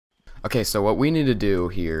Okay, so what we need to do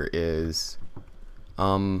here is,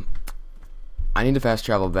 I need to fast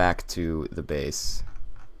travel back to the base.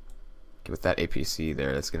 Okay, with that APC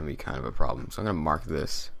there, that's going to be kind of a problem. So I'm going to mark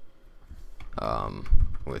this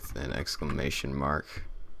with an exclamation mark.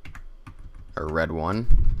 A red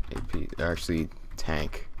one. AP, actually,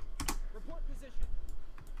 tank.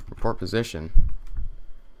 Report position.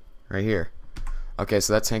 Right here. Okay,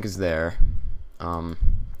 so that tank is there. I'm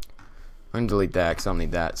going to delete that because I don't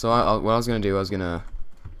need that. So what I was going to do, I was going to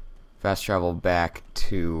fast travel back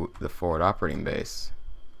to the forward operating base.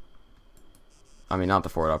 I mean, not the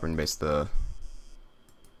forward operating base, the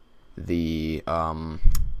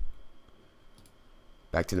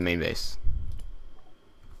back to the main base.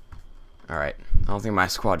 Alright, I don't think my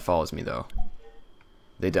squad follows me though.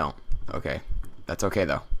 They don't. Okay, that's okay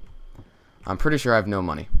though. I'm pretty sure I have no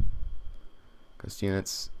money. Ghost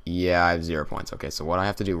units, yeah, I have 0 points. Okay, so what I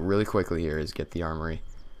have to do really quickly here is get the armory.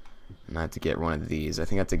 And I have to get one of these. I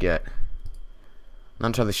think I have to get, I'm not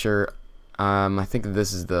entirely sure. I think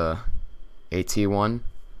this is the AT one.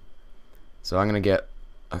 So I'm gonna get,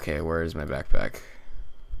 okay, where is my backpack?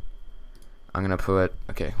 I'm gonna put,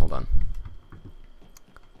 okay, hold on.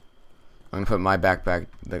 I'm gonna put my backpack,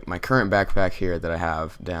 my current backpack here that I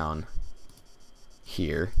have down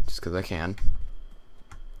here, just because I can.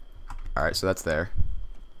 Alright, so that's there.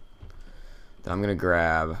 Then I'm gonna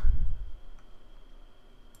grab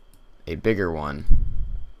a bigger one.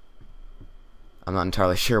 I'm not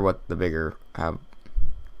entirely sure what the bigger have.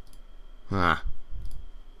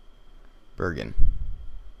 Bergen.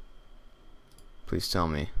 Please tell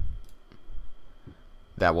me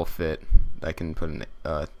that will fit. I can put in.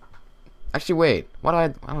 Actually, wait. What I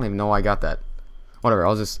don't even know why I got that. Whatever.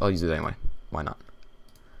 I'll use it anyway. Why not?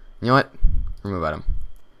 You know what? Remove item.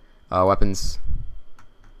 Weapons.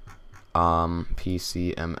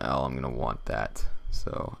 PCML. I'm gonna want that.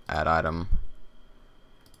 So add item,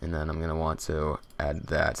 and then I'm gonna want to add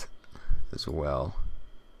that as well.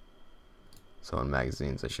 So in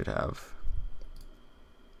magazines, I should have.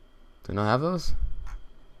 Do I not have those?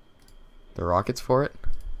 The rockets for it?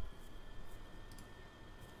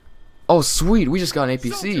 Oh, sweet! We just got an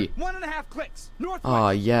APC. Soldier, 1.5 clicks. Northwest. Oh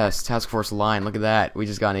yes, task force line. Look at that. We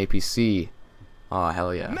just got an APC. Oh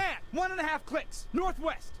hell yeah. Matt, 1.5 clicks.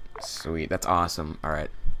 Northwest. Sweet. That's awesome. All right.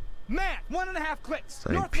 Matt, 1.5 clicks. So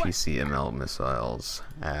I need Northwest. PCML missiles.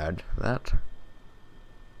 Add that.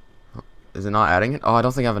 Oh, is it not adding it? Oh, I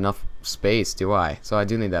don't think I have enough space, do I? So I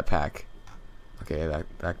do need that pack. Okay, that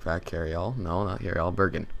backpack, carry all. No, not carry all.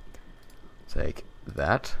 Bergen. Take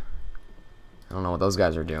that. I don't know what those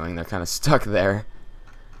guys are doing. They're kind of stuck there.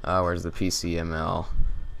 Where's the PCML?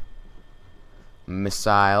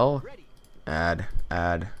 Missile. Add.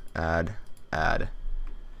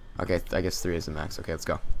 Okay, I guess 3 is the max. Okay, let's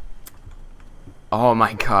go. Oh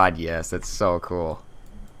my god, yes, that's so cool.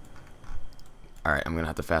 Alright, I'm gonna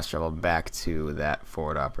have to fast travel back to that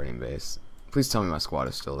forward operating base. Please tell me my squad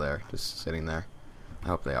is still there, just sitting there. I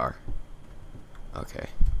hope they are. Okay.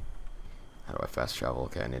 How do I fast travel?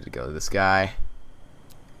 Okay, I need to go to this guy.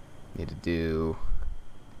 Need to do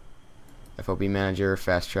FOB manager,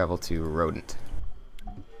 fast travel to rodent.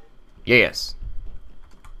 Yes.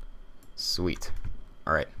 Sweet.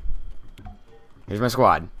 Alright. Here's my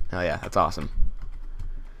squad. Hell yeah, that's awesome.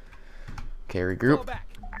 Okay, regroup.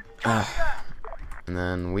 And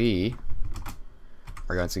then we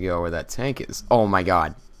are going to go where that tank is. Oh my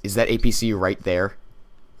god. Is that APC right there?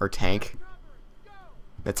 Or tank?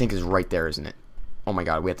 That tank is right there, isn't it? Oh my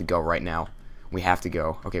god, we have to go right now. We have to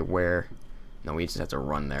go. Okay, where? No, we just have to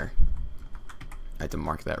run there. I have to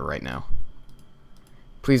mark that right now.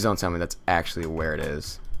 Please don't tell me that's actually where it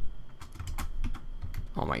is.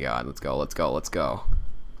 Oh my god, let's go, let's go, let's go.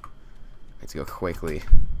 Let's go quickly.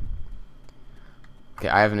 Okay,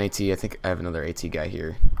 I have an AT. I think I have another AT guy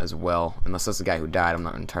here as well. Unless that's the guy who died, I'm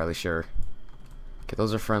not entirely sure. Okay,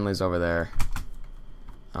 those are friendlies over there.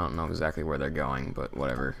 I don't know exactly where they're going, but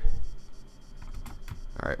whatever.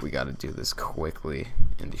 Alright, we gotta do this quickly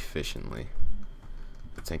and efficiently.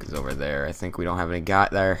 The tank is over there. I think we don't have any guy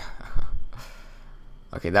there.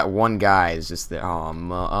 Okay, that one guy is just there. Oh,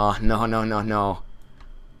 no.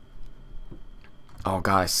 Oh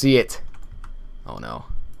god, I see it. Oh no.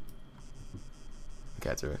 Okay,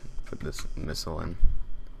 I have to put this missile in.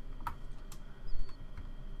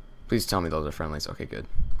 Please tell me those are friendlies. Okay, good.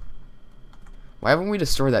 Why haven't we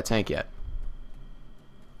destroyed that tank yet?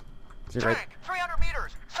 Is it right? Tank, 300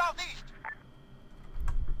 meters, southeast. I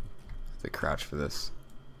have to crouch for this.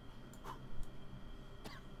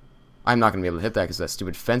 I'm not going to be able to hit that because that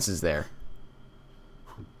stupid fence is there.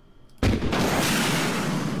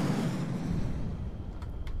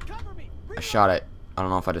 Cover me. I shot it. I don't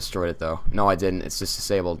know if I destroyed it though. No, I didn't. It's just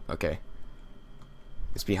disabled. Okay.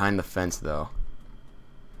 It's behind the fence though.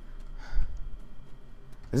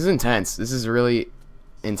 This is intense. This is really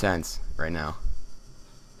intense right now.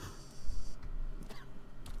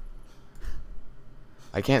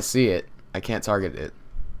 I can't see it. I can't target it.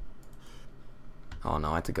 Oh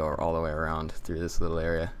no, I have to go all the way around through this little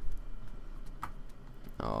area.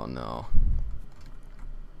 Oh no.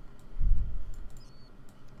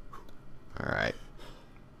 Alright.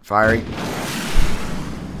 Firing.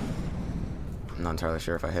 I'm not entirely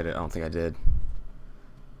sure if I hit it. I don't think I did.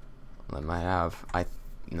 I might have.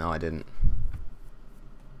 No, I didn't.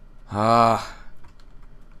 I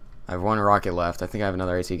have one rocket left. I think I have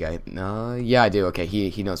another AT guy. No, yeah, I do. Okay,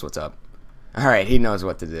 he knows what's up. All right, he knows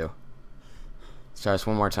what to do. Let's try this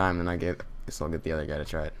one more time, then I guess I'll get the other guy to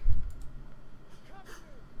try it.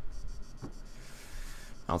 I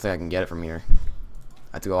don't think I can get it from here.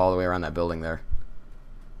 I have to go all the way around that building there.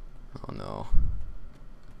 Oh no.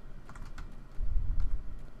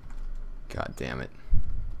 God damn it.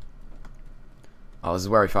 Oh, this is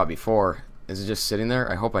where we fought before. Is it just sitting there?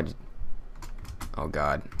 I hope I... Oh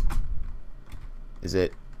god. Is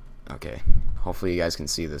it? Okay. Hopefully you guys can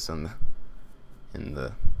see this in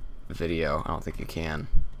the video. I don't think you can.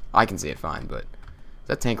 I can see it fine, but is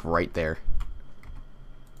that tank right there?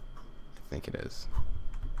 I think it is.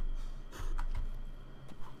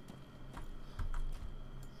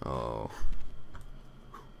 Oh.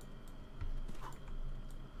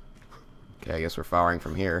 Okay, I guess we're firing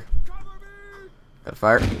from here. Gotta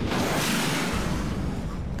fire.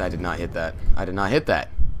 I did not hit that. I did not hit that.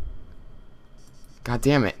 God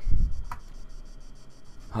damn it.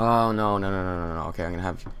 Oh no. Okay, I'm gonna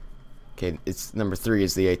have. Okay, it's number 3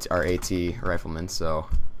 is our AT rifleman, so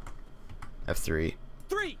F3.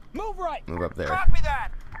 3, move right. Move up there. Copy that.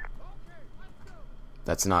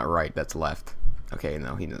 That's not right. That's left. Okay,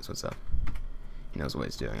 no, he knows what's up. He knows what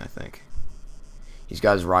he's doing, I think. He's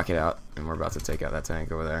got his rocket out, and we're about to take out that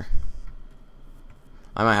tank over there.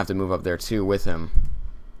 I might have to move up there too with him.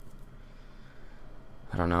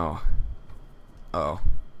 I don't know. Uh-oh.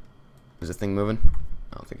 Is the thing moving?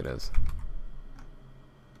 I don't think it is.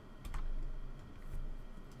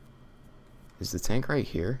 Is the tank right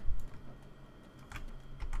here?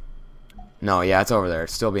 No, yeah, it's over there.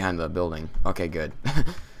 It's still behind the building. Okay, good.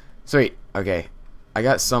 Sweet. Okay. I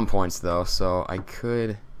got some points though, so I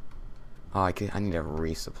could... Oh, I need a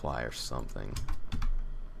resupply or something.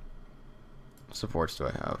 What supports do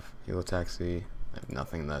I have? Helo taxi. I have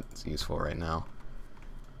nothing that's useful right now.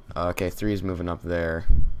 Okay, 3 is moving up there.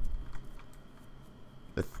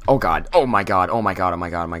 Oh god! Oh my god! Oh my god! Oh my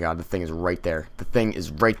god! Oh my god! The thing is right there. The thing is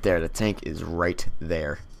right there. The tank is right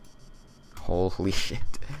there. Holy shit!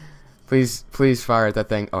 Please, please fire at that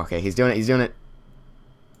thing. Okay, he's doing it. He's doing it.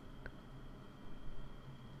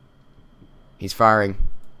 He's firing.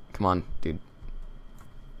 Come on, dude.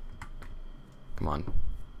 Come on.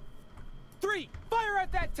 3, fire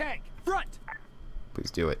at that tank. Front.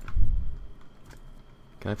 Please do it.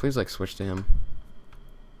 Can I please, like, switch to him?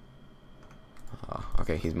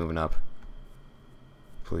 Okay, he's moving up.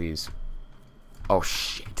 Please. Oh,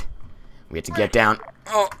 shit. We have to get down.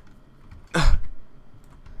 Oh.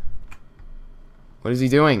 What is he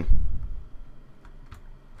doing?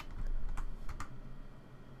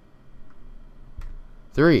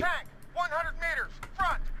 Three. Tank, 100 meters.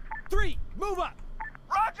 Front. 3, move up.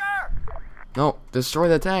 Roger. No, destroy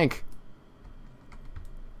the tank.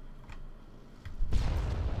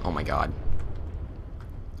 Oh my god.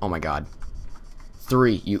 Oh my god.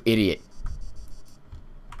 3, you idiot.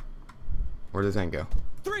 Where did the tank go?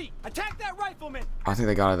 3, attack that rifleman. I think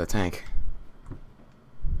they got out of the tank.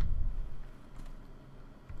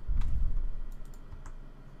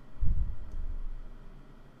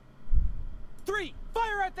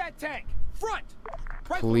 Fire at that tank. Front.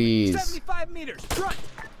 Rifleman, Please. 75 meters. Front.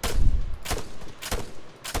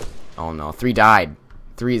 Oh no, 3 died.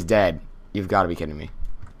 3 is dead. You've got to be kidding me.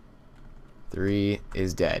 3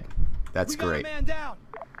 is dead. That's We got great. a man down.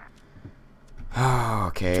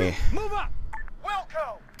 Okay. 2, move up.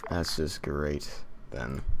 Wilco. That's just great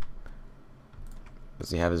then.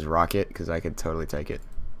 Does he have his rocket? Because I could totally take it.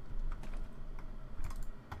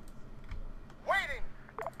 Waiting.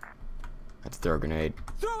 Let's throw a grenade.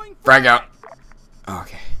 Throwing Frag out.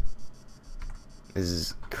 Okay. This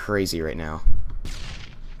is crazy right now.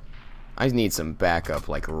 I need some backup,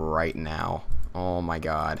 like, right now. Oh my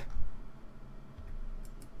god.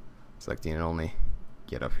 Selecting only.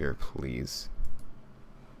 Get up here, please.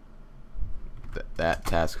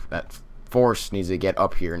 That force needs to get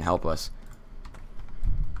up here and help us.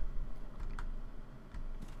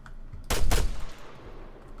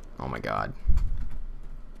 Oh my god.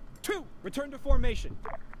 2, return to formation.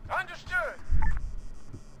 Understood.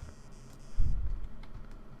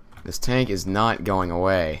 This tank is not going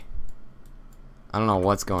away. I don't know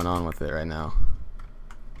what's going on with it right now.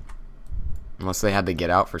 Unless they had to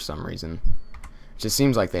get out for some reason. It just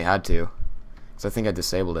seems like they had to. So I think I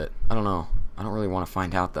disabled it. I don't know. I don't really want to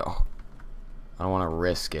find out though. I don't want to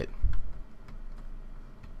risk it.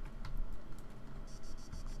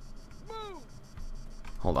 Move.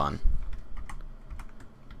 Hold on.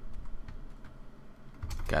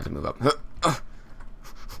 Got to move up.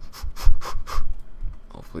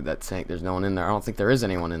 Hopefully that tank, there's no one in there. I don't think there is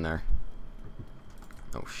anyone in there.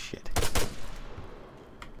 Oh shit.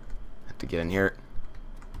 Have to get in here.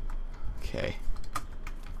 Okay.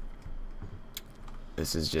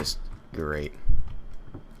 This is just great.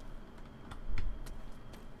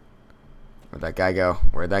 Where'd that guy go?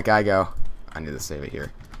 Where'd that guy go? I need to save it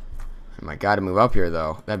here. I might gotta move up here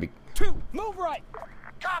though. That'd be 2, move right.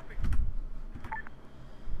 Copy.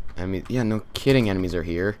 enemy. Yeah, no kidding, enemies are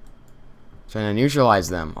here. Trying to neutralize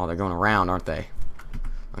them. Oh, they're going around, aren't they?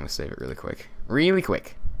 I'm gonna save it really quick. Really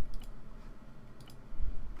quick.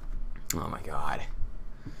 Oh my god.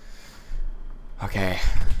 Okay.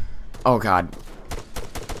 Oh god.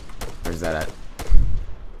 Where's that at?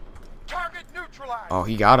 Target neutralized. Oh,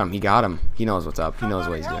 he got him. He got him. He knows what's up. He knows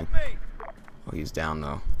what he's doing. Somebody help me. Oh, he's down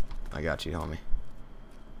though. I got you, homie.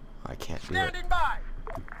 I can't do it. Standing by.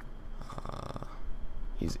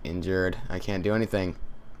 He's injured. I can't do anything.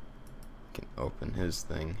 I can open his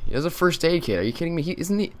thing. He has a first aid kit. Are you kidding me?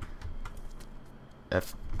 Isn't he?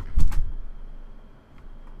 F2.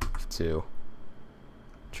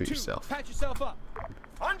 Treat 2, yourself. patch yourself up.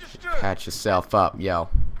 Understood. Patch yourself up, yo.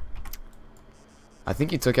 I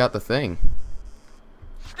think he took out the thing.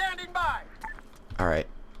 Standing by. Alright.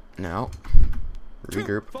 Now. 2,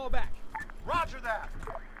 Regroup. fall back. Roger that.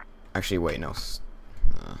 Actually, wait, no.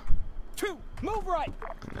 2, move right.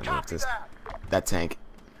 I'm gonna move Copy this. that. That tank.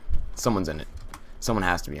 Someone's in it. Someone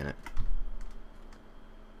has to be in it.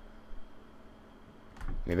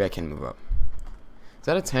 Maybe I can move up. Is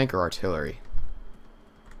that a tank or artillery?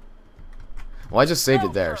 Well, I just saved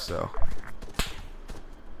it there, so.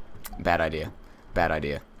 Bad idea. Bad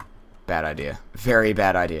idea. Bad idea. Very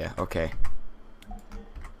bad idea. Okay.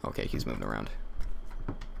 Okay, he's moving around.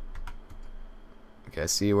 Okay, I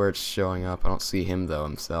see where it's showing up. I don't see him, though,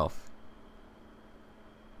 himself.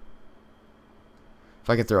 If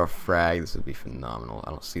I could throw a frag, this would be phenomenal. I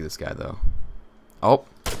don't see this guy, though. Oh!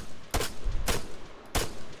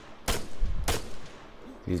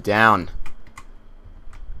 He's down.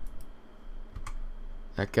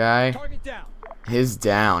 That guy Target down. is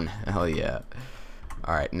down. Hell yeah.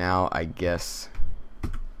 Alright, now I guess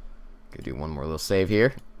could do one more little save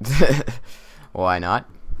here. Why not?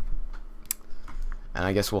 And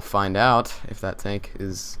I guess we'll find out if that tank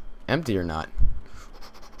is empty or not.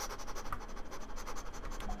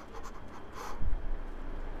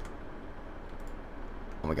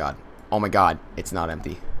 Oh my god. Oh my god. It's not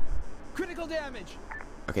empty. Critical damage.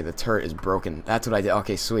 Okay, the turret is broken. That's what I did.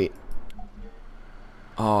 Okay, sweet.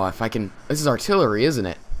 Oh, if I can... This is artillery, isn't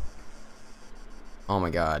it? Oh my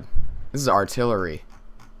god. This is artillery.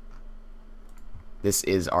 This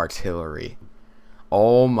is artillery.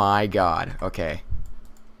 Oh my god. Okay.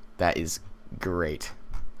 That is great.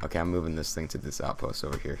 Okay, I'm moving this thing to this outpost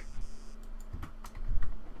over here.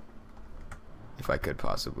 If I could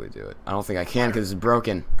possibly do it. I don't think I can because it's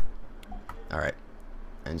broken. Alright.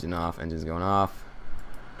 Engine off. Engine's going off.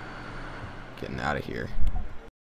 Getting out of here.